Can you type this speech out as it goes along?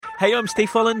Hey, I'm Steve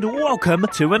Holland. Welcome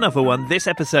to another one. This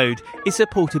episode is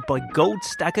supported by Gold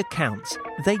Stag Accounts.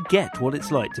 They get what it's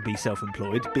like to be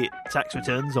self-employed, be it tax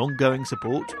returns, ongoing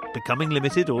support, becoming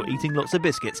limited, or eating lots of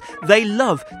biscuits. They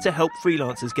love to help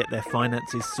freelancers get their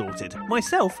finances sorted,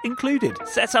 myself included.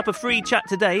 Set up a free chat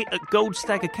today at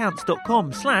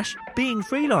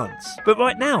goldstagaccounts.com/beingfreelance. But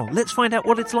right now, let's find out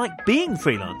what it's like being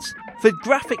freelance for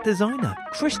graphic designer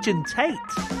Christian Tate.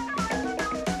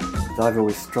 I've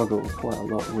always struggled quite a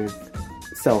lot with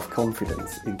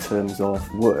self-confidence in terms of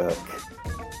work,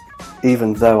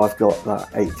 even though I've got that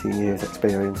 18 years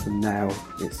experience and now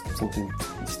it's something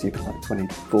stupid like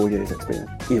 24 years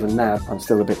experience. Even now I'm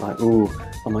still a bit like, oh,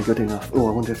 am I good enough? Oh,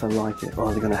 I wonder if I like it. Oh,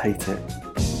 are they going to hate it?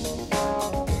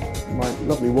 My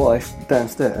lovely wife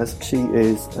downstairs, she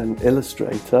is an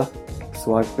illustrator,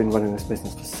 so I've been running this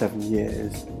business for 7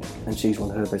 years. And she's run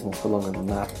her business for longer than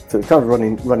that. So it's kind of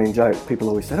running joke. People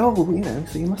always said, oh, well,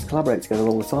 so you must collaborate together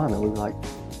all the time. And we were like,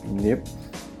 nope,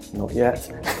 not yet.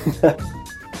 So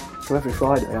every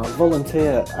Friday I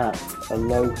volunteer at a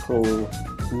local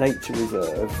nature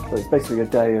reserve. So it's basically a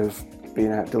day of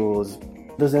being outdoors.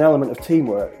 There's an element of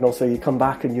teamwork, and also you come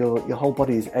back and your whole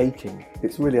body is aching.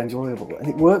 It's really enjoyable. And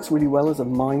it works really well as a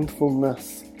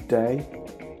mindfulness day.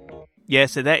 Yeah,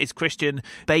 so that is Christian,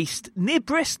 based near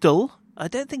Bristol. I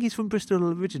don't think he's from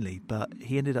Bristol originally, but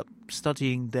he ended up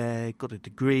studying there, got a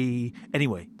degree.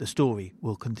 Anyway, the story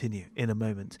will continue in a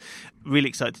moment. Really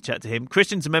excited to chat to him.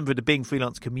 Christian's a member of the Being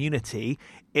Freelance community.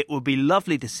 It would be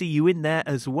lovely to see you in there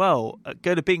as well.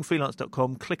 Go to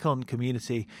beingfreelance.com, click on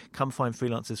community, come find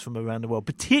freelancers from around the world,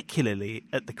 particularly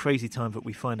at the crazy time that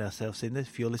we find ourselves in.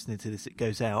 If you're listening to this, it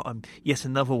goes out. Yes,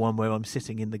 another one where I'm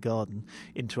sitting in the garden,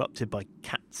 interrupted by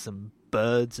cats and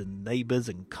birds and neighbours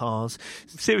and cars.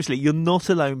 Seriously, you're not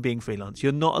alone being freelance.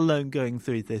 You're not alone going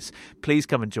through this. Please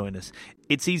come and join us.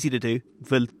 It's easy to do.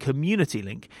 The community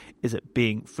link is at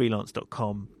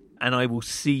beingfreelance.com. And I will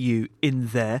see you in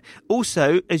there.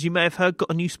 Also, as you may have heard,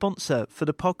 got a new sponsor for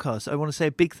the podcast. I want to say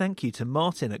a big thank you to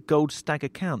Martin at Gold Stag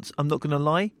Accounts. I'm not going to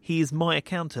lie, he is my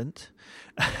accountant,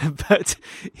 but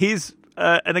he's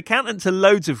an accountant to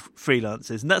loads of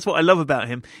freelancers. And that's what I love about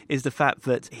him, is the fact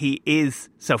that he is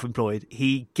self-employed.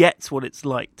 He gets what it's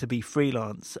like to be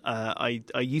freelance. I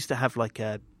used to have like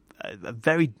a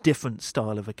very different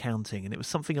style of accounting, and it was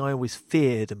something I always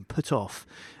feared and put off,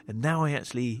 and now I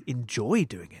actually enjoy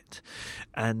doing it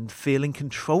and feel in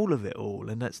control of it all,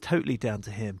 and that's totally down to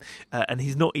him, and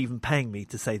he's not even paying me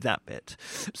to say that bit.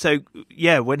 So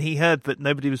yeah, when he heard that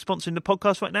nobody was sponsoring the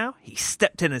podcast right now, he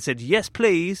stepped in and said yes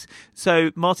please.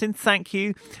 So Martin, thank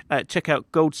you. Check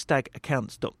out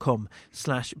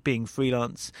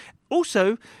goldstagaccounts.com/beingfreelance.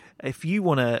 Also, if you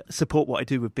want to support what I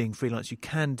do with Being Freelance, you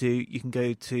can do. You can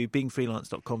go to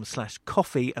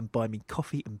beingfreelance.com/coffee and buy me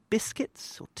coffee and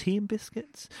biscuits, or tea and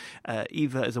biscuits,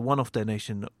 either as a one-off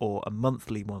donation or a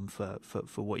monthly one for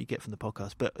what you get from the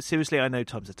podcast. But seriously, I know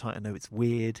times are tight. I know it's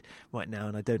weird right now,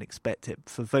 and I don't expect it.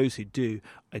 For those who do,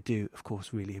 I do, of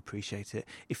course, really appreciate it.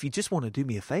 If you just want to do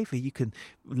me a favour, you can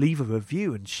leave a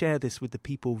review and share this with the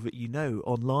people that you know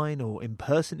online or in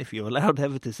person. If you're allowed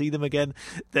ever to see them again,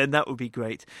 then that would be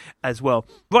great as well.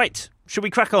 Right, should we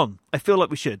crack on? I feel like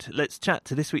we should. Let's chat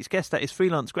to this week's guest. That is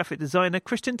freelance graphic designer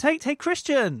Christian Tate. Hey,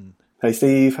 Christian. Hey,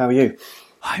 Steve. How are you?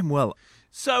 I'm well.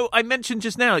 So I mentioned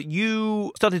just now,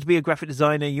 you started to be a graphic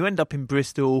designer. You end up in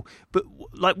Bristol. But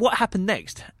like, what happened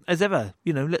next? As ever,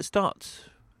 let's start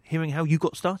hearing how you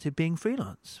got started being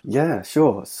freelance. Yeah,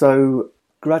 sure. So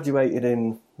graduated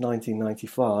in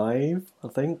 1995, I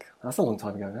think. That's a long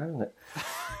time ago now, isn't it?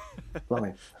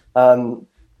 Blimey.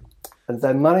 And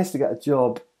then managed to get a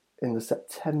job in the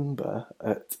September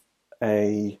at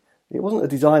it wasn't a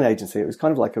design agency, it was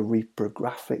kind of like a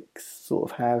reprographics sort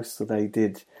of house. So they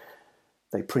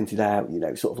printed out,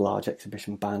 sort of large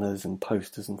exhibition banners and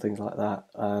posters and things like that.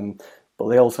 But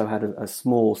they also had a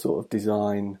small sort of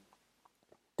design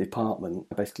department.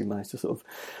 I basically managed to sort of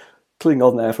cling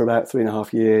on there for about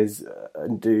 3.5 years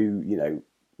and do,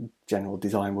 general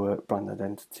design work, brand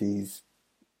identities,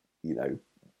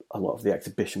 a lot of the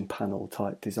exhibition panel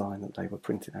type design that they were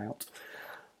printing out.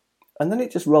 And then it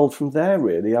just rolled from there,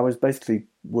 really. I was basically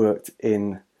worked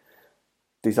in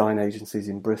design agencies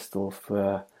in Bristol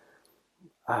for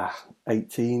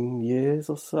 18 years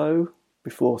or so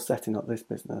before setting up this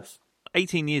business.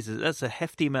 18 years, that's a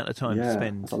hefty amount of time to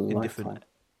spend in different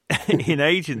in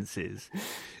agencies.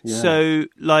 Yeah. So,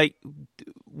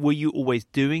 were you always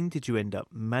doing? Did you end up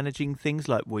managing things?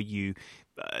 Were you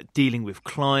dealing with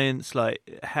clients?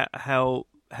 How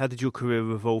did your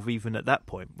career evolve even at that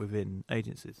point within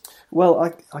agencies? Well,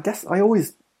 I guess I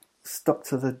always stuck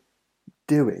to the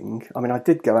doing. I mean, I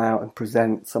did go out and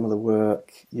present some of the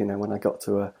work, you know, when I got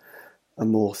to a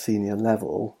more senior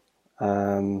level.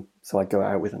 So I'd go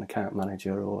out with an account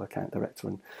manager or account director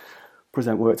and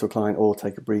present work to a client or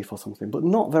take a brief or something, but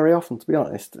not very often, to be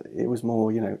honest. It was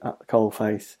more, you know, at the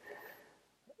coalface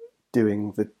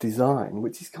doing the design,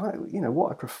 which is kind of, you know,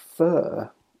 what I prefer.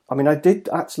 I mean, I did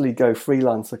actually go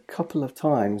freelance a couple of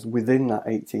times within that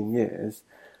 18 years.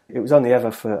 It was only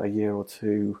ever for a year or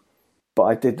two, but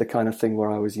I did the kind of thing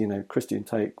where I was, you know, Christian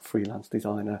Tate freelance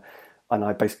designer, and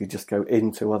I basically just go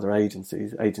into other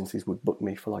agencies. Agencies would book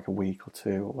me for like a week or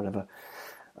two or whatever,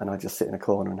 and I just sit in a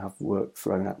corner and have work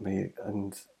thrown at me.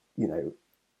 And, you know,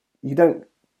 you don't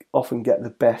often get the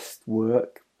best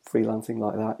work freelancing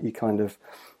like that. You kind of,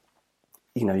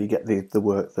 you know, you get the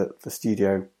work that the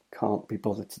studio can't be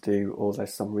bothered to do, or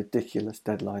there's some ridiculous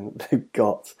deadline that they've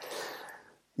got,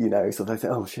 you know, so they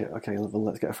think, oh shit, okay, well,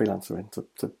 let's get a freelancer in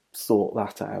to sort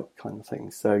that out, kind of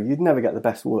thing. So you'd never get the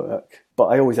best work, but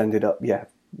I always ended up,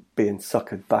 being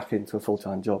suckered back into a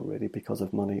full-time job, really, because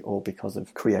of money or because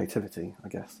of creativity, I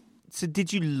guess. So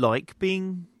did you like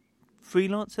being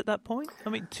freelance at that point? I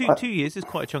mean, two years is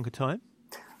quite a chunk of time.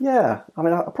 Yeah, I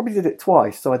mean, I probably did it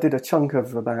twice. So I did a chunk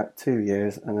of about 2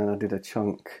 years, and then I did a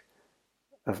chunk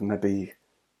of maybe,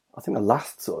 I think the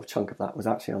last sort of chunk of that was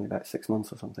actually only about 6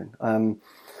 months or something.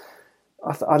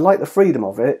 I like the freedom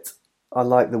of it. I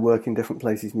like the work in different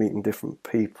places, meeting different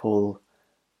people.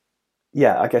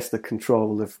 Yeah, I guess the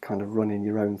control of kind of running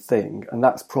your own thing. And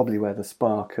that's probably where the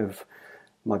spark of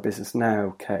my business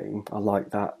now came. I like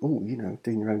that, you know,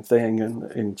 doing your own thing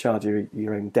and in charge of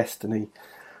your own destiny.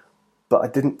 But I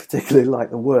didn't particularly like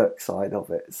the work side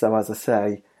of it. So as I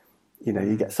say, you know,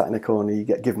 you get sat in a corner, you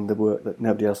get given the work that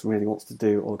nobody else really wants to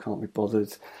do or can't be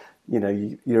bothered. You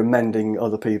know, you're amending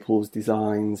other people's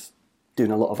designs,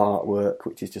 doing a lot of artwork,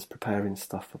 which is just preparing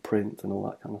stuff for print and all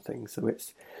that kind of thing. So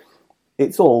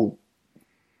it's all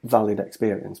valid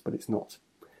experience, but it's not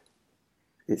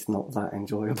that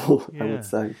enjoyable, I would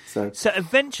say. So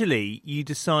eventually you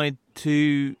decide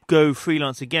to go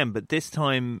freelance again, but this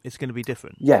time it's going to be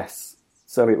different. Yes.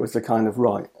 So it was the kind of,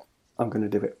 right, I'm going to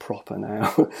do it proper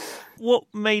now. What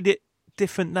made it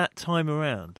different that time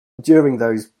around? During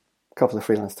those couple of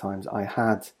freelance times, I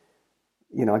had,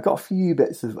 you know, I got a few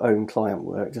bits of own client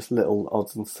work, just little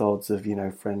odds and sods of, you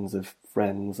know, friends of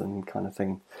friends and kind of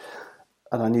thing.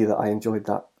 And I knew that I enjoyed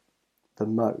that the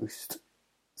most.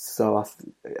 So I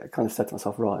kind of said to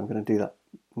myself, right, I'm going to do that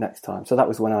next time. So that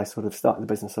was when I sort of started the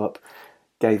business up,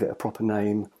 gave it a proper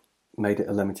name, made it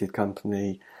a limited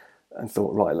company, and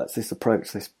thought, right, let's just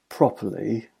approach this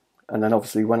properly. And then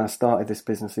obviously when I started this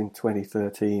business in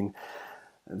 2013,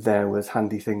 there was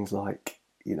handy things like,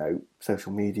 you know,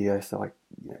 social media. So I,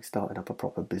 you know, started up a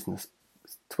proper business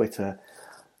Twitter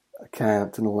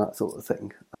account and all that sort of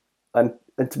thing. And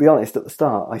to be honest, at the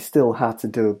start, I still had to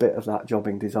do a bit of that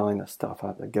jobbing designer stuff. I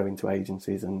had to go into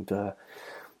agencies and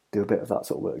do a bit of that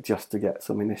sort of work just to get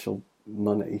some initial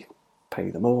money,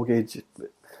 pay the mortgage,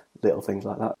 little things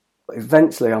like that. But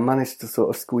eventually I managed to sort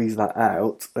of squeeze that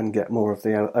out and get more of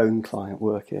the own client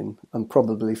work in. And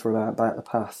probably for about the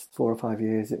past 4 or 5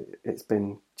 years, it's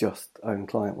been just own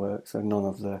client work. So none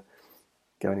of the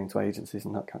going into agencies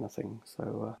and that kind of thing.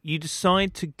 So you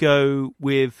decide to go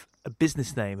with a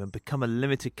business name and become a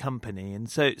limited company. And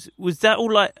so was that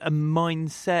all like a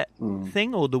mindset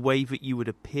thing, or the way that you would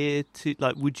appear to,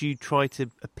 like, would you try to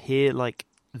appear like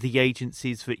the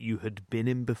agencies that you had been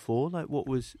in before? Like, what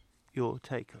was your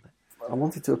take on it? I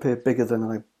wanted to appear bigger than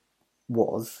I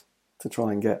was to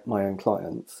try and get my own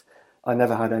clients. I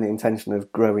never had any intention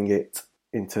of growing it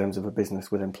in terms of a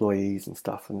business with employees and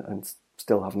stuff, and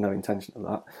still have no intention of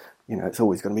that. You know, it's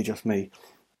always going to be just me.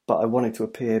 But I wanted to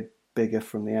appear bigger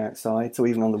from the outside. So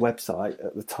even on the website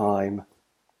at the time,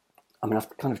 I mean,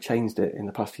 I've kind of changed it in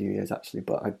the past few years actually,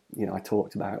 but I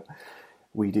talked about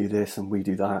we do this and we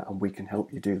do that and we can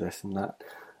help you do this and that.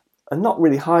 And not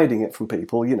really hiding it from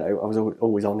people, you know, I was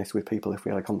always honest with people if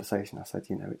we had a conversation. I said,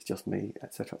 you know, it's just me,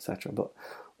 etc., etc. But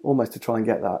almost to try and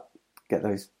get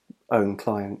those own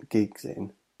client gigs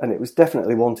in. And it was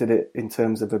definitely wanted it in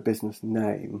terms of a business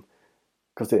name,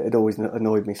 because it had always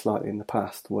annoyed me slightly in the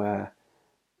past where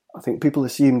I think people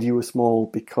assumed you were small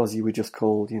because you were just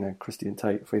called, you know, Christian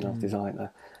Tate, freelance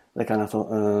designer. They kind of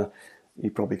thought, you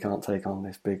probably can't take on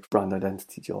this big brand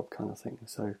identity job kind of thing.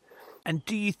 So, and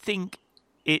do you think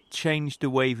it changed the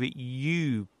way that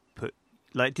you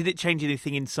did it change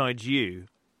anything inside you?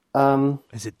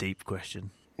 It's a deep question.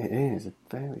 It is a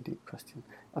very deep question.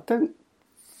 I don't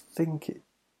think it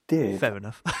did. Fair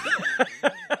enough.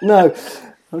 No,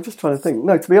 I'm just trying to think.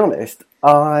 No, to be honest,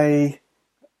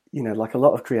 like a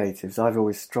lot of creatives, I've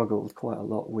always struggled quite a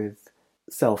lot with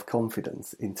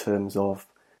self-confidence in terms of,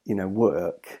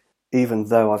 work, even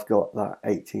though I've got that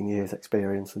 18 years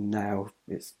experience and now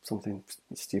it's something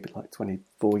stupid like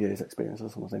 24 years experience or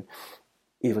something.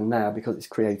 Even now, because it's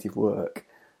creative work,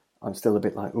 I'm still a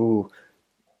bit like, oh,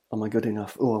 am I good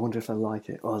enough? Oh, I wonder if they like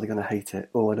it. Oh, they're going to hate it.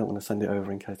 Oh, I don't want to send it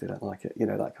over in case they don't like it.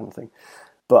 That kind of thing.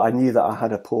 But I knew that I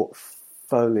had a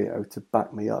portfolio to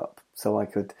back me up, so I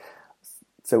could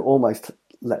almost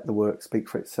let the work speak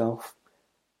for itself.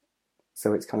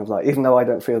 So it's kind of like, even though I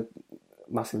don't feel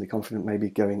massively confident maybe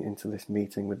going into this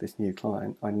meeting with this new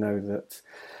client, I know that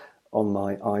on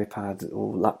my iPad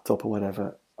or laptop or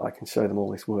whatever, I can show them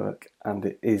all this work and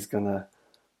it is going to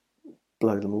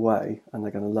blow them away and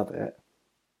they're going to love it.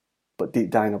 But deep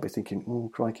down I'll be thinking, oh,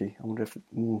 crikey, I wonder if...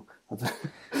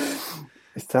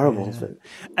 It's terrible, isn't it?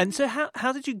 And so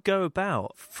how did you go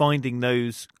about finding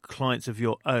those clients of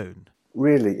your own?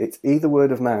 Really, it's either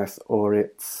word of mouth or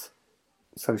it's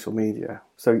social media.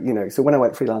 So, so when I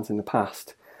went freelance in the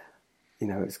past,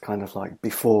 it's kind of like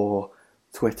before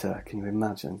Twitter, can you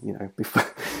imagine? Before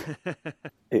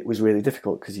it was really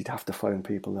difficult because you'd have to phone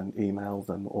people and email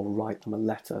them or write them a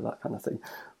letter, that kind of thing.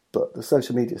 But the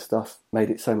social media stuff made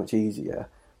it so much easier.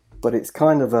 But it's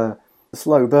kind of a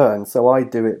slow burn. So I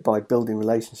do it by building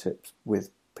relationships with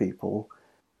people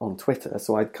on Twitter.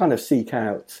 So I'd kind of seek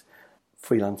out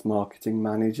freelance marketing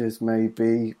managers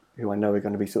maybe, who I know are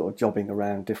going to be sort of jobbing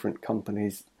around different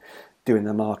companies, doing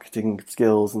their marketing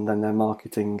skills, and then their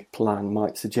marketing plan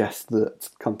might suggest that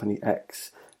company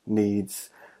X needs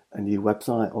a new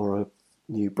website or a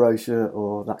new brochure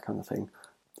or that kind of thing.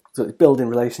 So it's building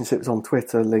relationships on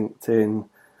Twitter, LinkedIn,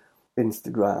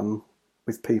 Instagram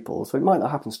with people. So it might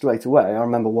not happen straight away. I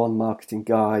remember one marketing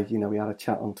guy, we had a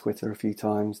chat on Twitter a few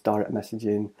times, direct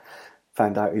messaging,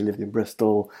 found out he lived in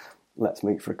Bristol, let's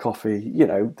meet for a coffee.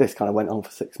 This kind of went on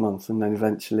for 6 months, and then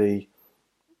eventually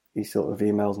he sort of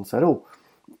emailed and said, oh,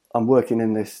 I'm working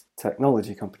in this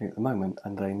technology company at the moment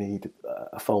and they need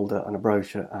a folder and a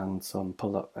brochure and some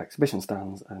pull-up exhibition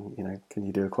stands and, can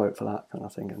you do a quote for that kind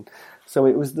of thing? And so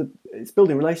it's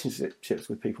building relationships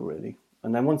with people really.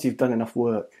 And then once you've done enough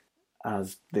work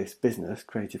as this business,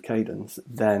 Creative Cadence,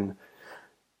 then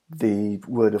the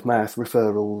word of mouth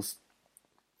referrals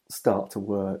start to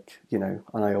work, and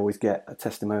I always get a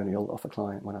testimonial off a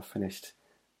client when I've finished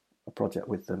a project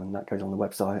with them, and that goes on the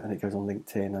website and it goes on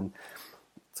LinkedIn, and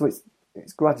so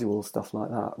it's gradual stuff like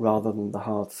that rather than the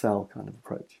hard sell kind of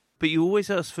approach. But you always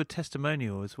ask for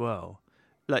testimonial as well.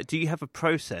 Like, do you have a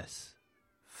process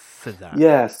for that?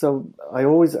 Yeah, so I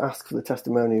always ask for the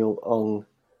testimonial on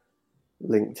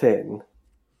LinkedIn,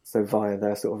 so via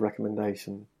their sort of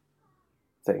recommendation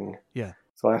thing. Yeah.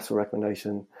 So I ask for a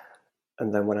recommendation,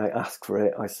 and then when I ask for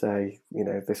it, I say,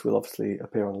 this will obviously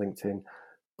appear on LinkedIn,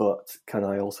 but can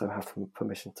I also have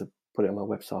permission to put it on my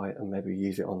website and maybe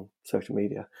use it on social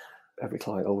media? Every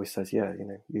client always says, yeah,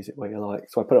 use it where you like.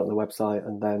 So I put it on the website,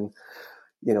 and then,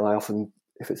 I often,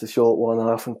 if it's a short one,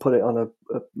 I often put it on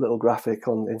a little graphic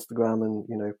on Instagram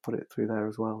and, put it through there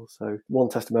as well. So one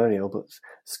testimonial, but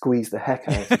squeeze the heck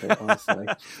out of it, honestly.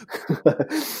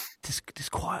 There's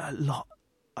quite a lot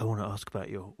I want to ask about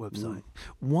your website.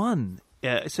 One,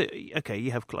 so okay,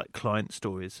 you have like client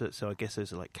stories, so I guess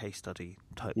those are like case study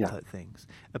type things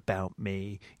about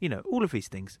me, all of these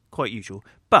things, quite usual.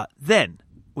 But then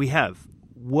we have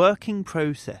working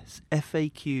process,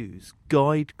 FAQs,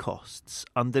 guide costs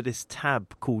under this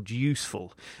tab called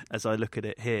useful, as I look at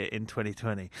it here in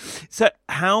 2020. So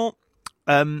how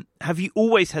have you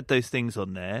always had those things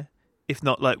on there? If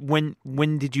not, like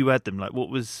when did you add them? Like what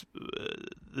was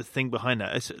the thing behind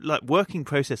that? It's like working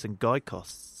process and guide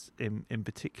costs in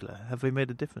particular. Have they made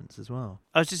a difference as well?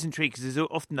 I was just intrigued because there's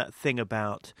often that thing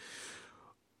about,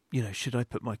 should I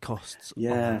put my costs on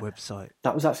my website?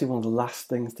 That was actually one of the last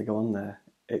things to go on there.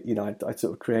 I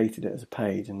sort of created it as a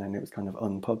page and then it was kind of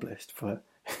unpublished for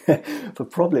for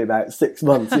probably about 6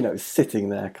 months. It was sitting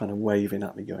there kind of waving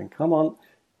at me going, come on,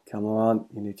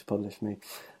 you need to publish me.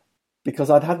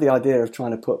 Because I'd had the idea of trying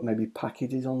to put maybe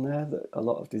packages on there that a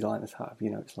lot of designers have.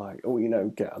 It's like,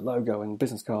 get a logo and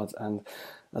business cards and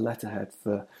a letterhead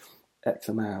for X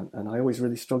amount. And I always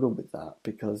really struggled with that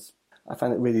because I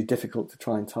found it really difficult to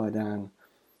try and tie down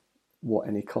what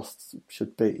any costs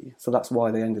should be. So that's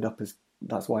why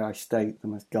that's why I state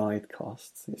them as guide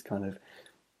costs. It's kind of,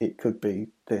 it could be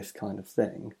this kind of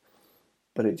thing.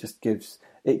 But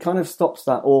it kind of stops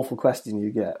that awful question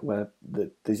you get where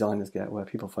the designers get, where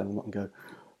people phone them up and go,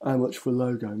 how much for a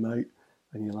logo, mate?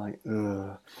 And you're like,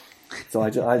 ugh. So I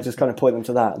just kind of point them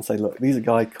to that and say, look, these are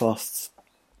guide costs,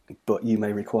 but you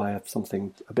may require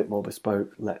something a bit more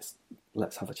bespoke. Let's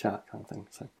have a chat kind of thing.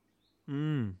 So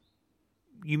Mm.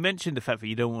 You mentioned the fact that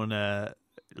you don't want to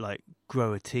like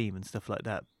grow a team and stuff like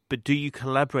that. But do you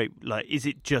collaborate? Like, is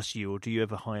it just you, or do you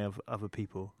ever hire other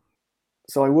people?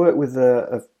 So I work with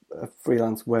a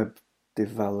freelance web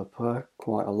developer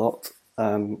quite a lot,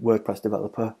 WordPress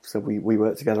developer. So we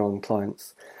work together on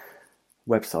clients'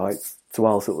 websites. So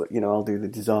I'll sort of, I'll do the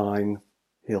design.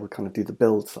 He'll kind of do the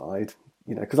build side,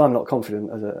 because I'm not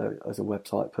confident as a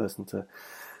website person to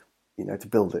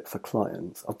build it for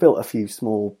clients. I built a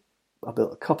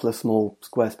couple of small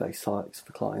Squarespace sites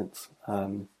for clients,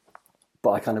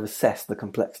 but I kind of assess the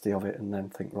complexity of it and then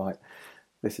think, right,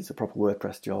 this is a proper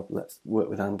WordPress job. Let's work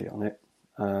with Andy on it.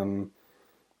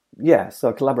 So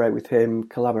I collaborate with him,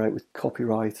 collaborate with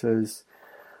copywriters.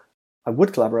 I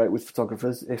would collaborate with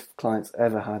photographers if clients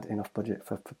ever had enough budget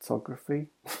for photography,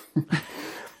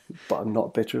 but I'm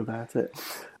not bitter about it.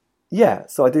 Yeah,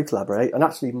 so I do collaborate. And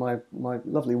actually my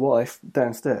lovely wife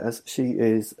downstairs, she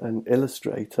is an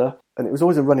illustrator. And it was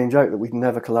always a running joke that we'd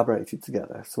never collaborated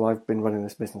together. So I've been running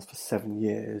this business for 7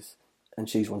 years and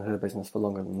she's run her business for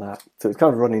longer than that. So it's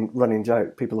kind of a running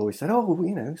joke. People always said,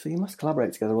 so you must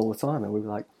collaborate together all the time. And we were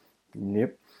like,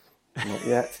 nope, not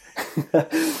yet.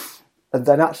 And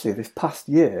then actually this past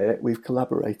year, we've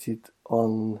collaborated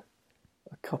on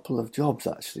a couple of jobs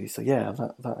actually. So yeah,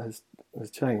 that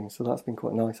has changed. So that's been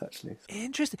quite nice actually.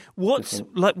 Interesting. What's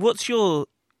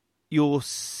your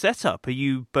setup? Are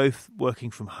you both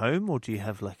working from home, or do you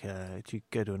have do you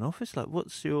go to an office? Like,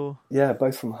 what's your? Yeah,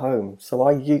 both from home. So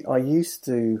I used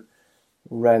to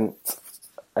rent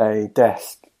a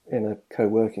desk in a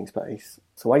co-working space.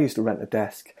 So I used to rent a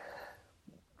desk,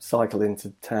 cycle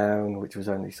into town, which was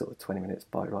only sort of 20 minutes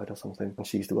bike ride or something, and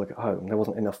she used to work at home. There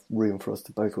wasn't enough room for us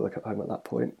to both work at home at that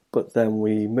point. But then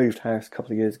we moved house a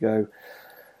couple of years ago,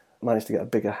 managed to get a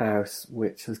bigger house,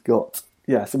 which has got,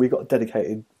 so we got a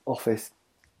dedicated office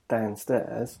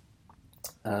downstairs.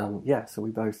 So we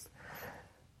both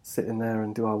sit in there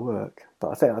and do our work.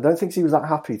 But I don't think she was that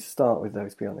happy to start with, though,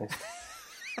 to be honest.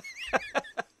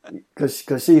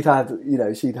 Because she'd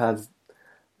had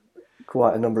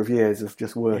quite a number of years of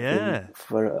just working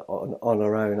on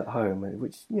her own at home,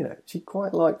 which she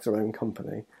quite liked her own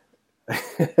company.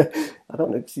 I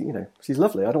don't know, she's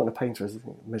lovely. I don't want to paint her as a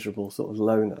miserable sort of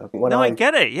loner. I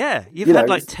get it. Yeah, you've had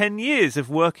like 10 years of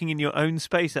working in your own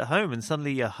space at home, and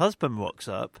suddenly your husband rocks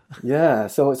up. Yeah,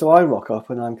 so I rock up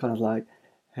and I'm kind of like,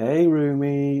 "Hey,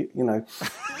 roomie,"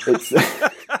 It's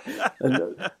and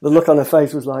the look on her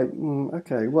face was like,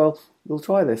 "Okay, well, we'll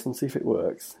try this and see if it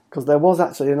works." Because there was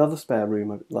actually another spare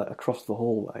room like across the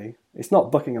hallway. It's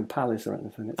not Buckingham Palace or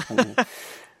anything. It's kind of,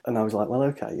 and I was like, "Well,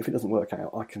 okay, if it doesn't work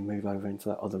out, I can move over into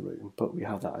that other room." But we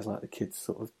have that as like the kids'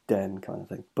 sort of den kind of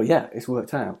thing. But yeah, it's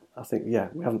worked out. I think we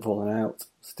haven't fallen out.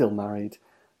 Still married.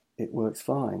 It works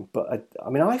fine. But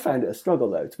I found it a struggle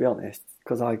though, to be honest,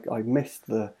 because I missed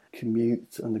the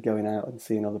commute and the going out and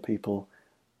seeing other people.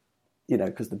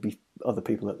 Because there'd be other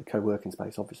people at the co-working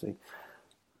space, obviously.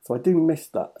 So I do miss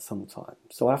that sometimes.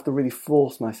 So I have to really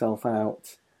force myself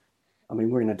out. I mean,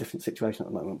 we're in a different situation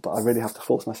at the moment, but I really have to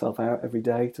force myself out every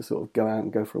day to sort of go out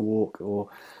and go for a walk or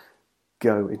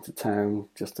go into town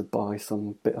just to buy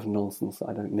some bit of nonsense that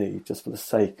I don't need, just for the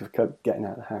sake of getting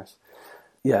out of the house.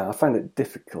 Yeah, I found it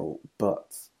difficult,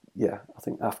 but yeah, I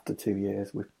think after 2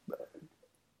 years, we've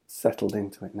settled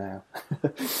into it now.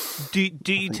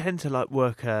 Do you tend to like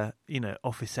work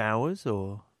office hours,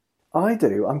 or? I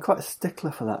do. I'm quite a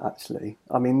stickler for that, actually.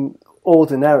 I mean,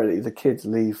 ordinarily the kids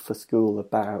leave for school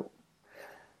about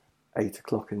 8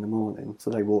 o'clock in the morning, so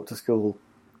they walk to school.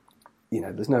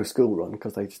 There's no school run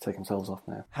because they just take themselves off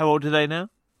now. How old are they now?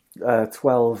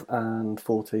 12 and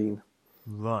 14.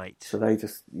 Right. So they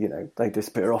just they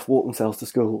disappear off, walk themselves to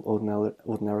school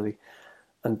ordinarily,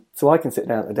 and so I can sit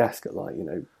down at the desk at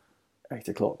 8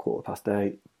 o'clock,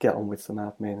 8:15, get on with some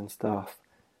admin and stuff.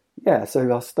 Yeah, so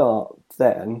I'll start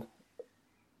then,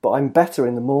 but I'm better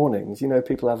in the mornings.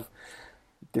 People have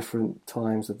different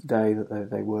times of the day that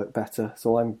they work better,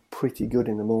 so I'm pretty good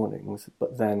in the mornings,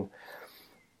 but then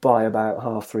by about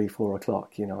 3:30, 4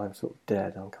 o'clock, I'm sort of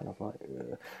dead. I'm kind of like,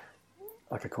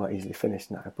 I could quite easily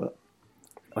finish now, but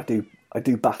I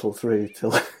do battle through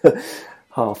till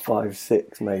 5:30,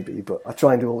 6 maybe, but I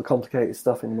try and do all the complicated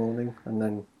stuff in the morning and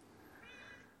then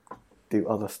do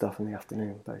other stuff in the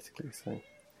afternoon, basically. So, is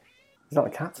that a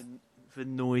cat? The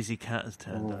noisy cat has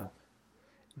turned up.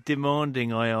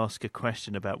 Demanding I ask a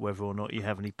question about whether or not you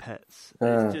have any pets.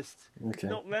 It's just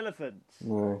not relevant.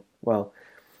 No. Well,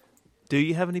 do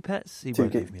you have any pets? He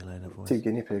won't leave me alone otherwise. 2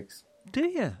 guinea pigs. Do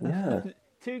you? Yeah.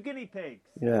 2 guinea pigs?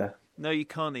 Yeah. No, you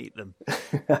can't eat them.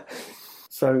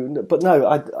 So, but no,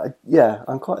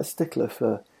 I'm quite a stickler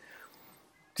for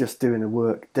just doing a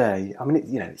work day. I mean,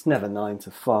 it's never 9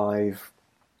 to 5.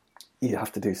 You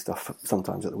have to do stuff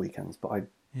sometimes at the weekends, but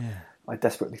I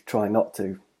desperately try not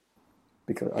to,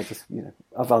 because I just,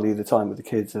 I value the time with the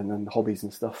kids and hobbies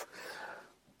and stuff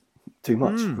too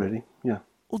much, really. Yeah.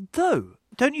 Although,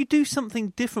 don't you do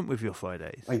something different with your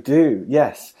Fridays? I do,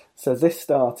 yes. So this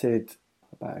started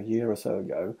about a year or so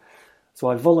ago. So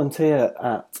I volunteer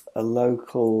at a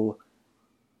local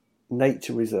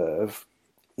nature reserve.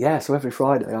 Yeah, so every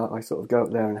Friday I sort of go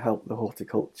up there and help the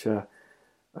horticulture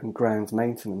and grounds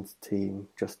maintenance team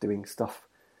just doing stuff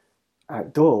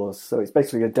outdoors. So it's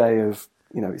basically a day of,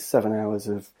 it's 7 hours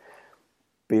of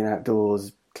being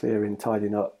outdoors, clearing,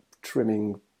 tidying up,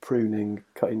 trimming, pruning,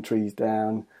 cutting trees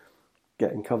down,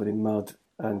 getting covered in mud,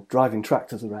 and driving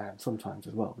tractors around sometimes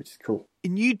as well, which is cool.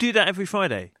 And you do that every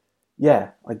Friday?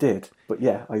 Yeah, I did. But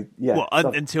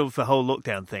until the whole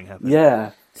lockdown thing happened?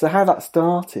 Yeah. So how that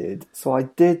started, so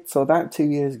about 2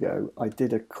 years ago, I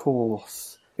did a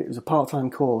course. It was a part-time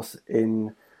course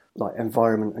in like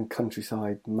environment and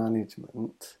countryside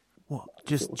management. What?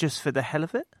 Just for the hell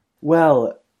of it?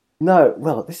 Well, no.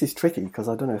 Well, this is tricky because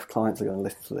I don't know if clients are going to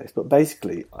listen to this, but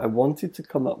basically I wanted to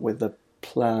come up with a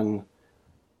plan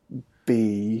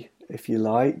B, if you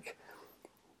like.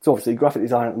 So obviously graphic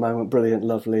design at the moment, brilliant,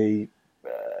 lovely,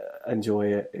 enjoy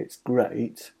it, it's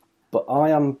great. But I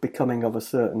am becoming of a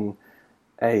certain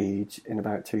age in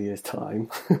about 2 years' time.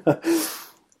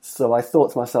 So I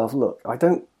thought to myself, look, I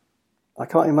can't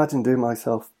imagine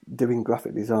doing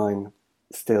graphic design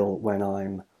still when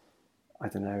I'm, I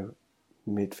don't know,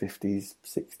 mid-50s,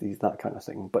 60s, that kind of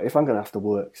thing. But if I'm going to have to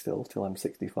work still till I'm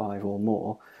 65 or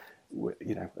more,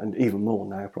 and even more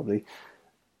now probably,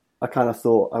 I kind of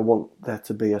thought I want there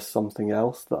to be something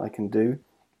else that I can do.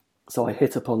 So I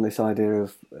hit upon this idea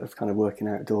of kind of working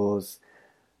outdoors,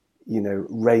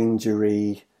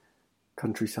 rangery,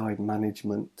 countryside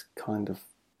management kind of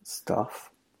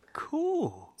stuff.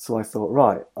 Cool. So I thought,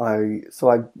 right, I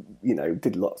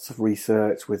did lots of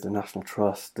research with the National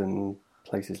Trust and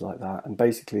places like that. And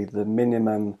basically the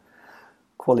minimum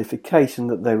qualification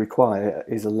that they require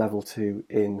is a level 2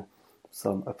 in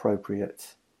some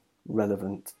appropriate,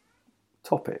 relevant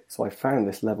topic. So I found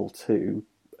this level 2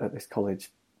 at this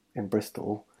college in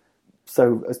Bristol.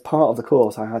 So as part of the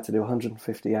course, I had to do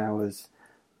 150 hours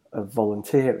of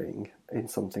volunteering in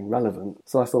something relevant.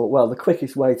 So I thought, well, the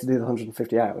quickest way to do the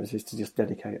 150 hours is to just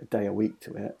dedicate a day a week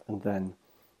to it, and then,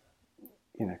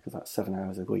 because that's 7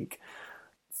 hours a week.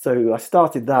 So I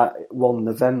started that 1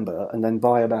 November, and then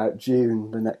by about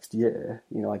June the next year,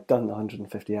 I'd done the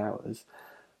 150 hours.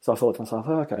 So I thought to myself,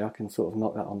 okay, I can sort of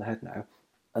knock that on the head now.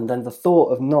 And then the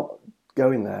thought of not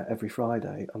going there every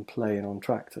Friday and playing on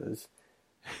tractors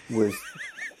was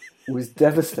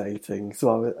devastating.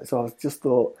 So I just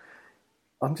thought,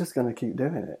 I'm just going to keep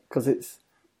doing it because it's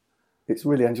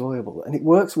really enjoyable and it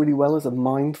works really well as a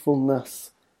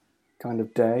mindfulness kind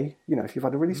of day. If you've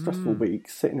had a really stressful week,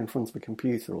 sitting in front of a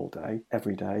computer all day,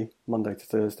 every day, Monday to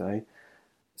Thursday.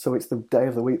 So it's the day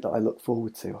of the week that I look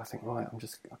forward to. I think, right,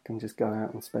 I can just go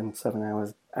out and spend 7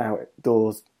 hours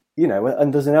outdoors.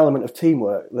 And there's an element of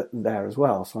teamwork there as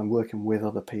well. So I'm working with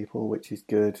other people, which is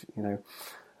good,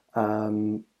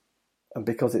 and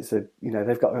because it's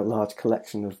they've got a large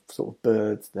collection of sort of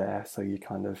birds there. So you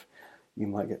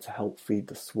might get to help feed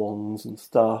the swans and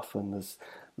stuff. And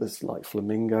there's like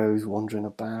flamingos wandering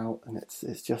about, and it's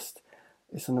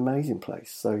an amazing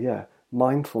place. So yeah,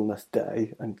 mindfulness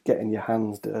day and getting your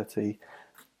hands dirty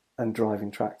and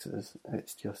driving tractors.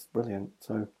 It's just brilliant.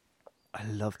 So. I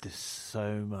love this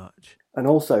so much. And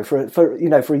also for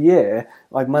a year,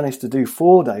 I've managed to do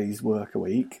 4 days work a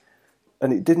week,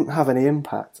 and it didn't have any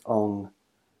impact on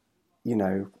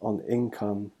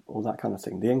income or that kind of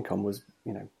thing. The income was,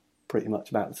 pretty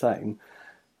much about the same.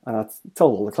 And I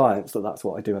told all the clients that that's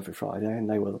what I do every Friday, and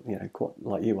they were, quite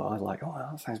like you are, like, oh,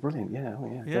 that sounds brilliant. Yeah,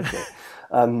 go for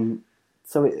it.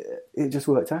 So it just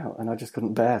worked out, and I just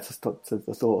couldn't bear to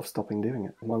the thought of stopping doing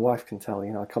it. My wife can tell,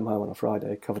 I come home on a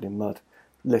Friday covered in mud,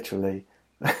 literally,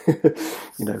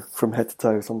 from head to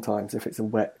toe sometimes if it's a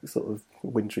wet, sort of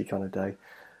wintry kind of day.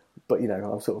 But,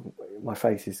 I'm sort of, my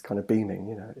face is kind of beaming,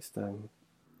 it's,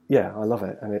 I love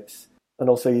it. And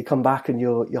also you come back and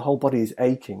your whole body is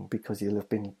aching because you'll have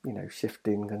been,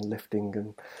 shifting and lifting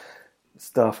and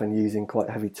stuff and using quite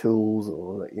heavy tools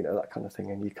or that kind of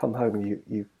thing, and you come home and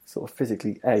you sort of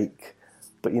physically ache,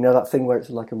 but that thing where it's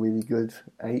like a really good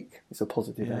ache, it's a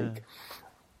positive ache.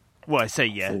 Well, I say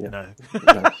no.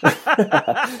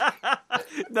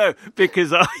 No,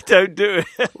 because I don't do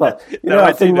it. Well,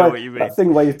 I do know what you mean. That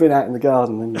thing where you've been out in the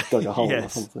garden and you've dug a hole or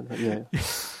something. Yeah.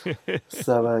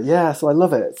 So so I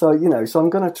love it. So so I'm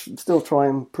going to still try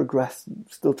and progress,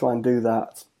 still try and do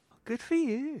that. Good for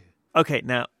you. Okay,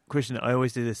 now, Christian, I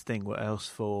always do this thing where I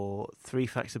ask for 3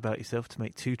 facts about yourself to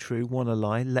make 2 true, 1 a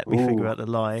lie. Let me figure out the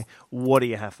lie. What do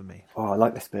you have for me? Oh, I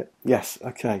like this bit. Yes,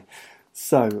 okay.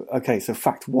 So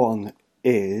fact 1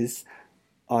 is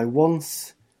I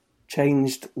once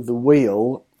changed the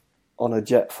wheel on a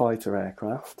jet fighter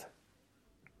aircraft.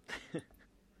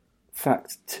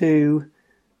 Fact 2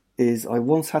 is I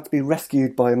once had to be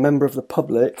rescued by a member of the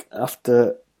public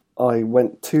after I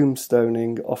went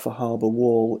tombstoning off a harbour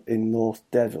wall in North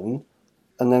Devon.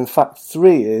 And then fact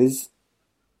 3 is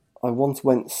I once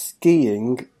went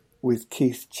skiing with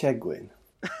Keith Chegwin.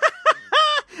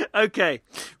 Okay,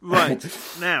 right.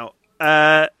 Now,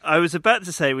 I was about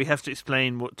to say we have to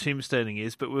explain what tombstoning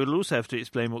is, but we'll also have to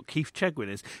explain what Keith Chegwin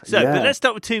is. So, But let's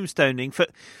start with tombstoning.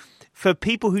 For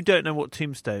people who don't know what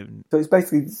tombstone... So it's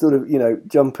basically sort of,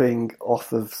 jumping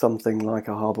off of something like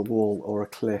a harbour wall or a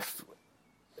cliff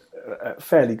at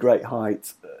fairly great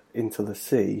height into the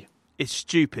sea. It's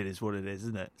stupid is what it is,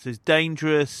 isn't it? So it's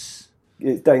dangerous.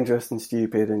 It's dangerous and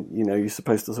stupid, and, you're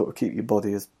supposed to sort of keep your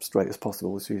body as straight as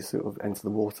possible as you sort of enter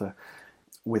the water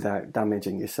without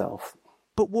damaging yourself.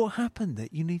 But what happened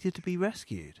that you needed to be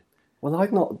rescued? Well,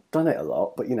 I'd not done it a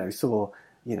lot, but, saw,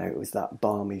 it was that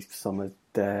balmy summer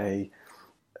day,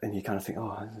 and you kind of think,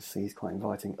 oh, the sea's quite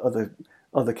inviting.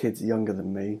 Other kids younger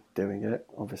than me doing it,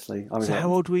 obviously. So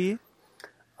how old were you?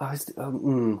 I was,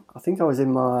 I think I was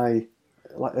in my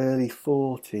early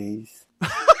 40s.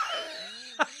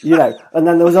 And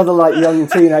then there was other young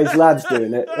teenage lads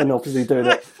doing it, and obviously doing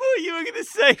it. I thought you were going to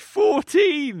say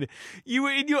 14. You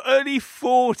were in your early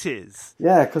 40s.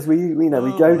 Yeah, because we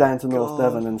go down to North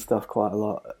Devon and stuff quite a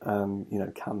lot.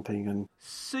 Camping and.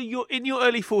 So you're in your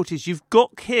early 40s. You've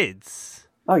got kids.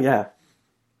 Oh yeah.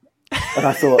 And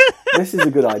I thought this is a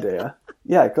good idea.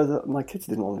 Yeah, because my kids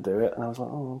didn't want to do it, and I was like,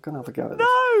 oh, I'm going to have a go at this.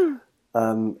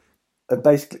 No.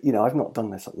 Basically, I've not done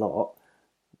this a lot.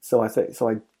 So I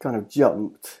kind of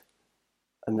jumped,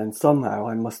 and then somehow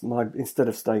instead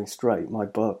of staying straight, my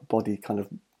body kind of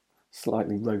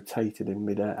slightly rotated in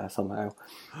midair somehow,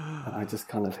 and I just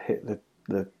kind of hit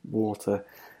the water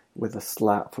with a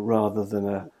slap rather than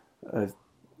a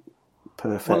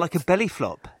perfect. Well, like a belly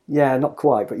flop. Yeah, not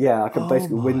quite, but yeah, I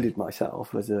basically winded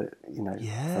myself as I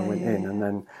went in, and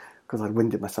then because I'd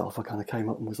winded myself, I kind of came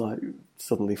up and was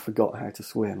suddenly forgot how to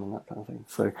swim and that kind of thing.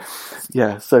 So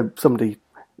yeah, so somebody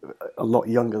a lot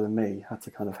younger than me had to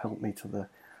kind of help me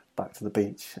back to the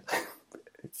beach.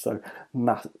 It's so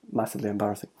massively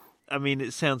embarrassing. I mean,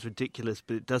 it sounds ridiculous,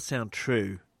 but it does sound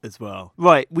true as well.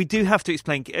 Right, we do have to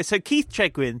explain. So Keith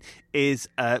Chegwin is,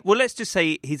 let's just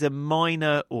say he's a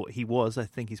minor, or he was, I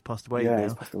think he's passed away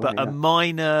now, a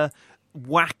minor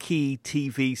wacky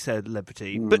TV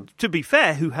celebrity, but to be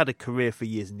fair, who had a career for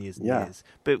years and years and years,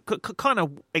 but kind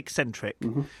of eccentric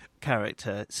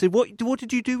character. So what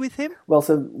did you do with him?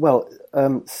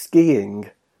 Skiing.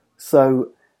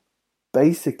 So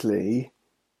basically,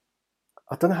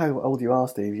 I don't know how old you are,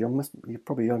 Steve. You're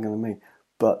probably younger than me,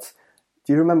 but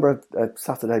do you remember a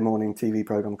Saturday morning TV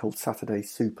program called Saturday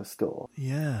Superstore?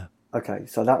 Yeah. Okay,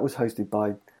 so that was hosted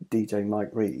by DJ Mike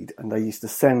Reed, and they used to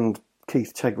send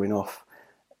Keith Chegwin off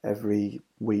every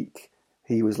week.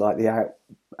 He was like the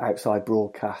outside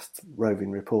broadcast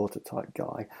roving reporter type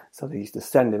guy. So they used to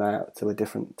send him out to a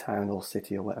different town or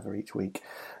city or whatever each week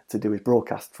to do his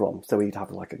broadcast from. So he'd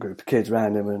have a group of kids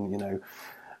around him, and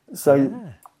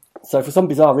So for some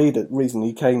bizarre reason,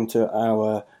 he came to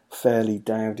our fairly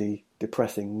dowdy,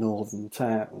 depressing northern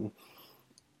town,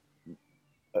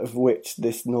 of which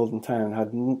this northern town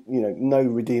had no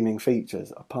redeeming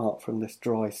features apart from this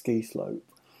dry ski slope.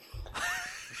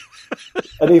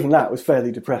 And even that was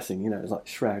fairly depressing, it was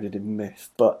shrouded in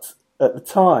mist. But at the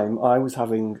time, I was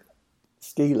having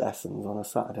ski lessons on a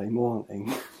Saturday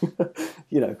morning.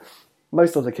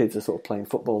 Most other kids are sort of playing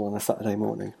football on a Saturday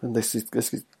morning, and this is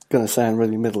going to sound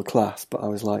really middle class, but I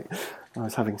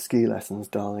was having ski lessons,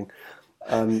 darling.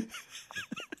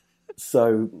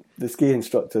 So the ski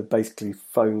instructor basically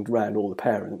phoned round all the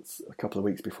parents a couple of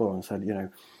weeks before and said,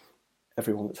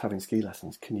 everyone that's having ski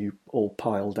lessons, can you all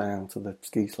pile down to the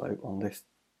ski slope on this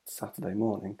Saturday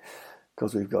morning?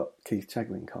 Because we've got Keith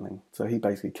Chegwin coming. So he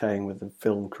basically came with the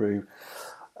film crew,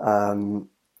 and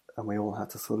we all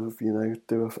had to sort of,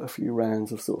 do a few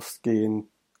rounds of sort of skiing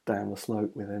down the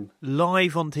slope with him.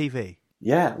 Live on TV?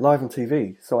 Yeah, live on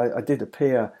TV. So I did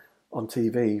appear on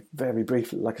TV very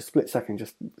briefly, like a split second,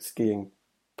 just skiing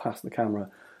past the camera.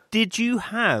 Did you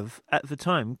have, at the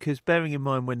time, because bearing in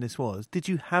mind when this was, did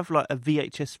you have a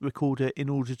VHS recorder in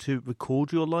order to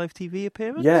record your live TV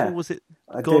appearance? Yeah. Or was it?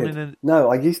 I gone did. in and... No,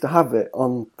 I used to have it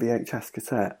on VHS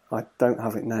cassette. I don't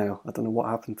have it now. I don't know what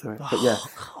happened to it. But yeah,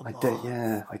 I did.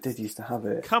 Yeah, I did used to have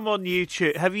it. Come on,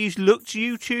 YouTube. Have you looked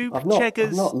YouTube? I've not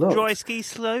Cheggers looked. Dry Ski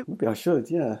Slope? Maybe I should,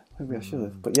 yeah. Maybe I should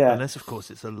have. But yeah. Unless, of course,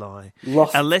 it's a lie.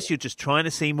 Lost. Unless you're just trying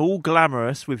to seem all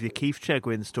glamorous with your Keith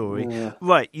Chegwin story. Yeah.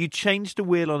 Right, you changed the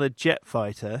wheel on a jet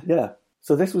fighter. Yeah.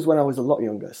 So this was when I was a lot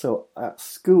younger. So at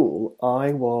school,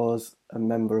 I was a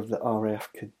member of the RAF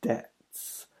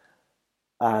Cadets.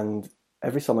 And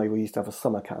every summer we used to have a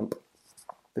summer camp.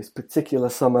 This particular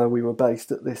summer we were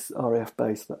based at this RAF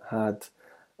base that had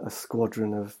a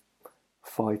squadron of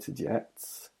fighter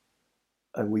jets.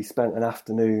 And we spent an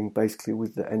afternoon basically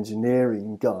with the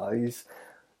engineering guys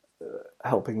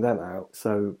helping them out.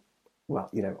 So,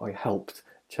 well, I helped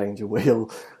change a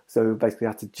wheel. So basically I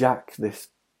had to jack this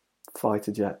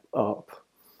fighter jet up.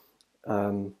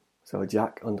 So a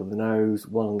jack under the nose,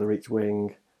 one under each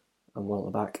wing and one at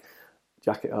the back.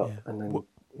 Jack it up and then...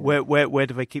 Where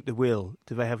do they keep the wheel?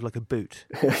 Do they have like a boot?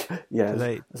 Yeah,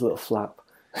 there's a little flap.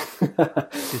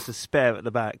 Just a spare at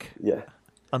the back? Yeah.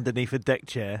 Underneath a deck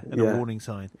chair and a warning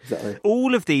sign. Exactly.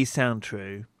 All of these sound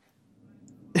true.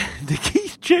 The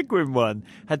Keith Chegwin one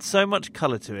had so much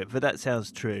colour to it, but that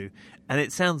sounds true. And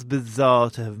it sounds bizarre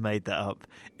to have made that up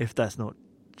if that's not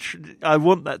true. I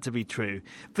want that to be true.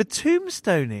 The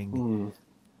tombstoning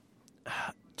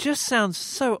just sounds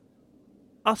so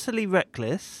utterly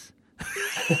reckless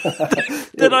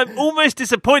that I'm almost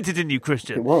disappointed in you,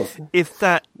 Christian. It was. If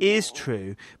that is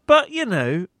true. But,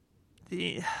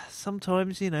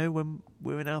 sometimes, when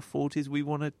we're in our 40s, we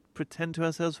want to pretend to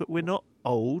ourselves that we're not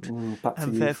old. And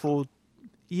therefore,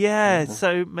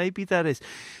 so maybe that is.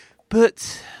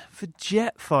 But for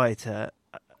jet fighter,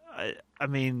 I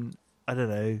mean, I don't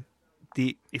know.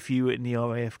 If you were in the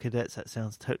RAF Cadets, that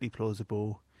sounds totally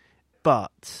plausible.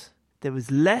 But there was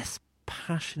less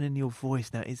passion in your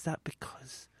voice now. Is that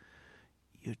because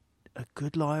you're a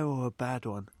good liar or a bad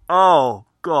one? Oh,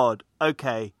 God.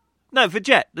 Okay. No, the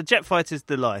jet fighter's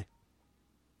the lie.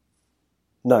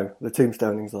 No, the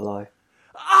tombstoning's a lie.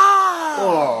 Ah!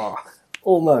 Oh,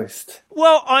 almost.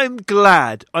 Well, I'm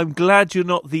glad. I'm glad you're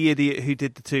not the idiot who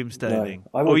did the tombstoning.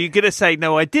 No, or you're going to say,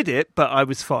 no, I did it, but I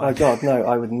was fine. Oh, God, no,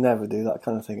 I would never do that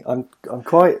kind of thing.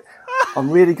 I'm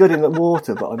really good in the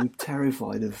water, but I'm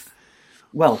terrified of,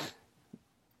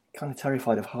 kind of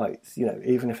terrified of heights,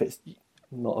 even if it's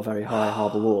not a very high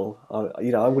harbour wall.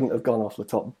 I wouldn't have gone off the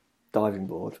top diving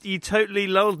board. You totally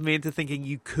lulled me into thinking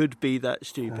you could be that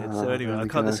stupid. So anyway, I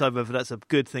can't decide whether that's a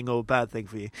good thing or a bad thing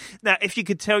for you. Now, if you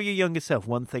could tell your younger self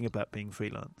one thing about being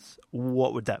freelance,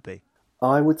 what would that be?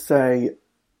 I would say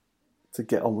to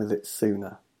get on with it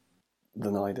sooner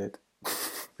than I did.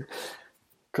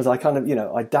 Because I kind of,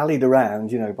 I dallied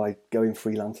around, by going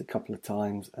freelance a couple of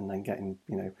times and then getting,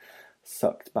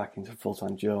 sucked back into a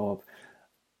full-time job.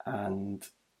 And,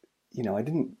 I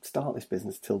didn't start this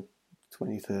business till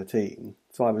 2013.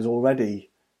 So I was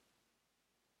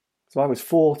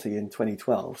 40 in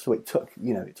 2012. So it took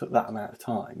that amount of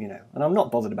time, And I'm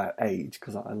not bothered about age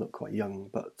because I look quite young.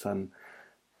 But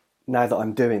now that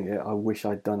I'm doing it, I wish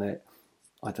I'd done it,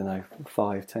 I don't know,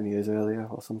 5-10 years earlier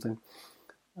or something.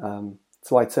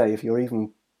 So I'd say if you're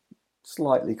even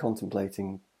slightly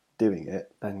contemplating doing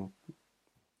it, then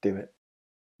do it.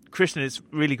 Christian, it's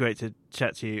really great to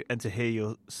chat to you and to hear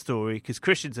your story, because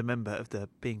Christian's a member of the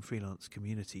Being Freelance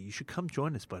community. You should come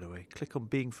join us, by the way. Click on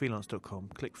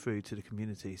beingfreelance.com, click through to the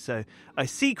community. So I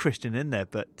see Christian in there,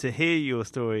 but to hear your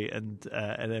story and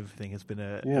everything has been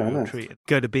a real treat.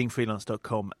 Go to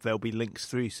beingfreelance.com. There'll be links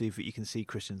through so that you can see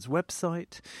Christian's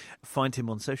website, find him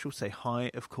on social, say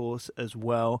hi, of course, as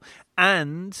well.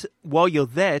 And while you're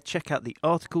there, check out the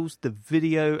articles, the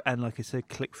video, and like I said,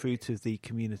 click through to the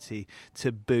community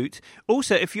to boot.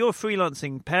 Also, if you're a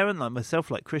freelancing parent like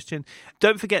myself, like Christian,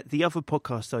 don't forget the other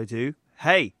podcast I do.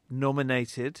 Hey,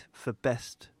 nominated for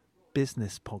Best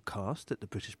Business Podcast at the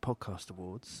British Podcast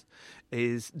Awards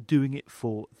is Doing It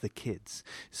for the Kids.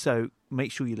 So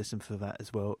make sure you listen for that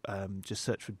as well. Just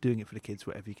search for Doing It for the Kids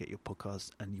wherever you get your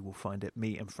podcasts and you will find it.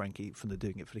 Me and Frankie from the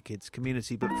Doing It for the Kids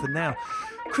community. But for now,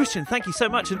 Christian, thank you so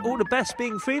much and all the best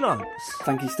being freelance.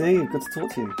 Thank you, Steve. Good to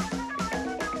talk to you.